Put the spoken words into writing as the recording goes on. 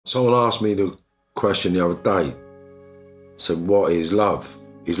Someone asked me the question the other day, said, what is love?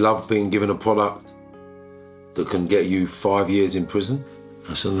 Is love being given a product that can get you 5 years in prison?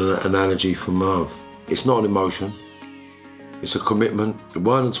 That's an analogy from Marv. It's not an emotion, it's a commitment. It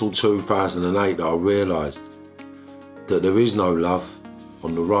weren't until 2008 that I realised that there is no love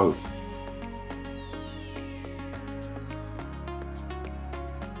on the road.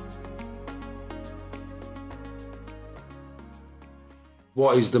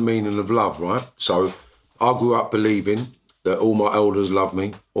 What is the meaning of love, right? So I grew up believing that all my elders love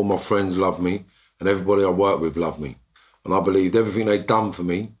me, all my friends love me, and everybody I work with loved me. And I believed everything they'd done for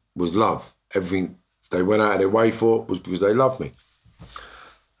me was love. Everything they went out of their way for was because they loved me.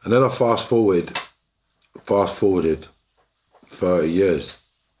 And then I fast forwarded 30 years.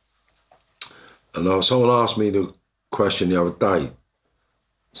 And someone asked me the question the other day,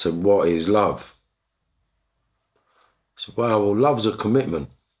 said, what is love? I said, well, love's a commitment.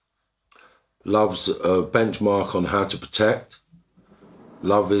 Love's a benchmark on how to protect.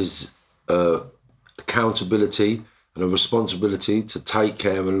 Love is accountability and a responsibility to take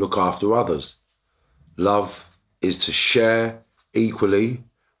care and look after others. Love is to share equally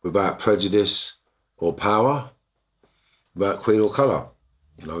without prejudice or power, without creed or colour.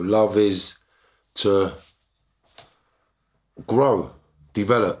 You know, love is to grow,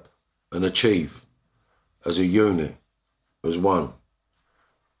 develop and achieve as a unit, as one.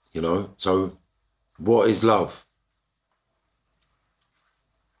 You know, so what is love?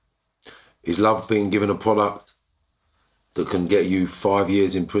 Is love being given a product that can get you 5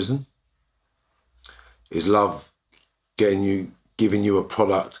 years in prison? Is love giving you a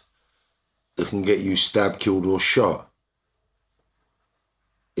product that can get you stabbed, killed or shot?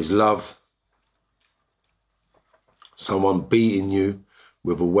 Is love someone beating you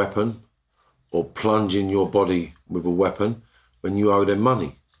with a weapon or plunging your body with a weapon when you owe them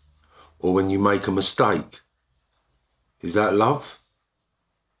money or when you make a mistake? Is that love?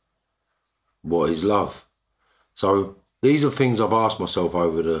 What is love? So these are things I've asked myself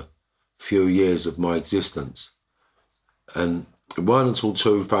over the few years of my existence. And it weren't until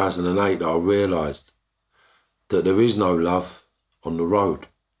 2008 that I realised that there is no love on the road.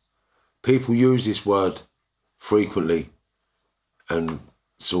 People use this word frequently and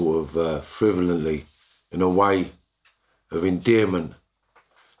sort of frivolently in a way of endearment,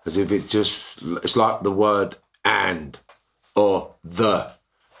 as if it's like the word and or the.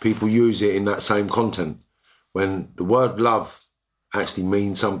 People use it in that same content when the word love actually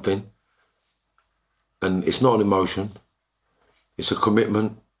means something, and it's not an emotion, it's a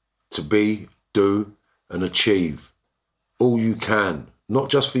commitment to be, do and achieve all you can, not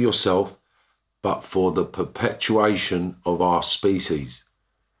just for yourself, but for the perpetuation of our species.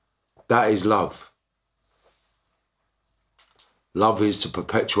 That is love. Love is to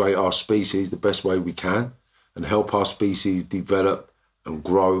perpetuate our species the best way we can and help our species develop and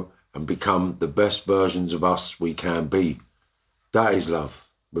grow and become the best versions of us we can be. That is love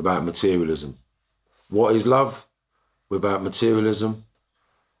without materialism. What is love without materialism?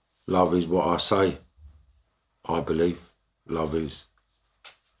 Love is what I say. I believe love is.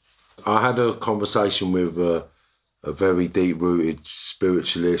 I had a conversation with a very deep-rooted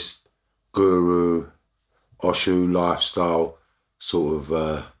spiritualist, guru, Osho lifestyle sort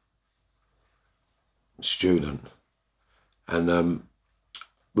of student. And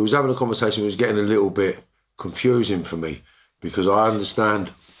we was having a conversation, it was getting a little bit confusing for me because I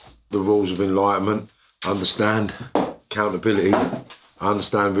understand the rules of enlightenment, I understand accountability, I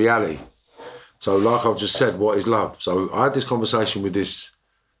understand reality. So like I've just said, what is love? So I had this conversation with this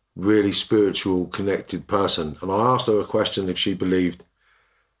really spiritual, connected person, and I asked her a question if she believed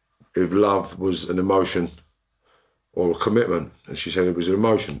if love was an emotion or a commitment, and she said it was an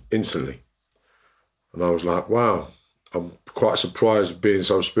emotion instantly. And I was like, wow, I'm quite surprised being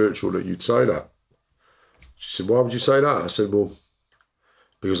so spiritual that you'd say that. She said, why would you say that? I said, well,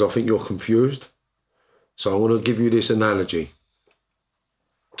 because I think you're confused. So I want to give you this analogy.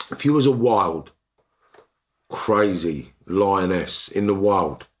 If you was a wild, crazy lioness in the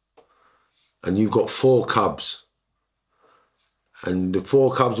wild, and you've got 4 cubs, and the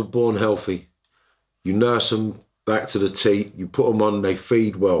 4 cubs are born healthy, you nurse them back to the teat, you put them on, they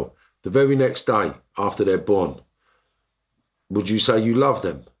feed well. The very next day after they're born, would you say you love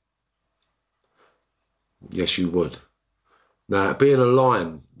them? Yes, you would. Now, being a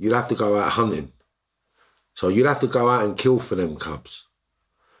lion, you'd have to go out hunting. So you'd have to go out and kill for them cubs.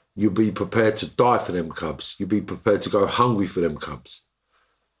 You'd be prepared to die for them cubs. You'd be prepared to go hungry for them cubs.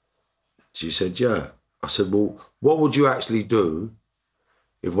 She said, yeah. I said, well, what would you actually do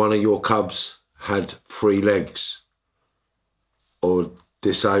if one of your cubs had 3 legs or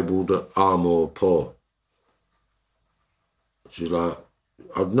disabled arm or paw. She's like,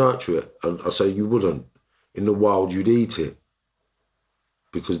 I'd nurture it. I say, you wouldn't. In the wild, you'd eat it.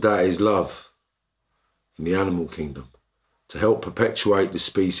 Because that is love in the animal kingdom. To help perpetuate the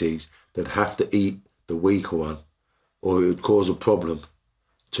species that have to eat the weaker one, or it would cause a problem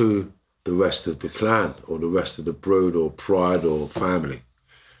to the rest of the clan, or the rest of the brood, or pride, or family.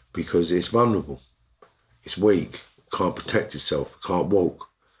 Because it's vulnerable. It's weak. It can't protect itself. It can't walk.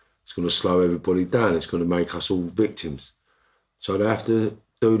 It's going to slow everybody down. It's going to make us all victims. So they have to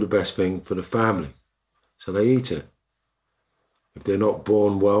do the best thing for the family. So they eat it. If they're not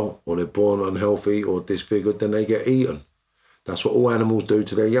born well, or they're born unhealthy or disfigured, then they get eaten. That's what all animals do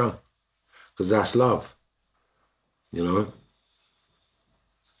to their young. Because that's love. You know?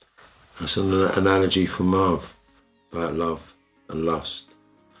 That's an analogy from Marv about love and lust.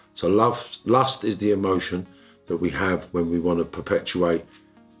 So lust is the emotion that we have when we want to perpetuate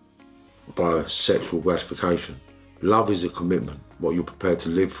by sexual gratification. Love is a commitment, what you're prepared to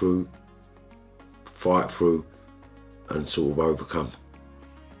live through, fight through, and sort of overcome.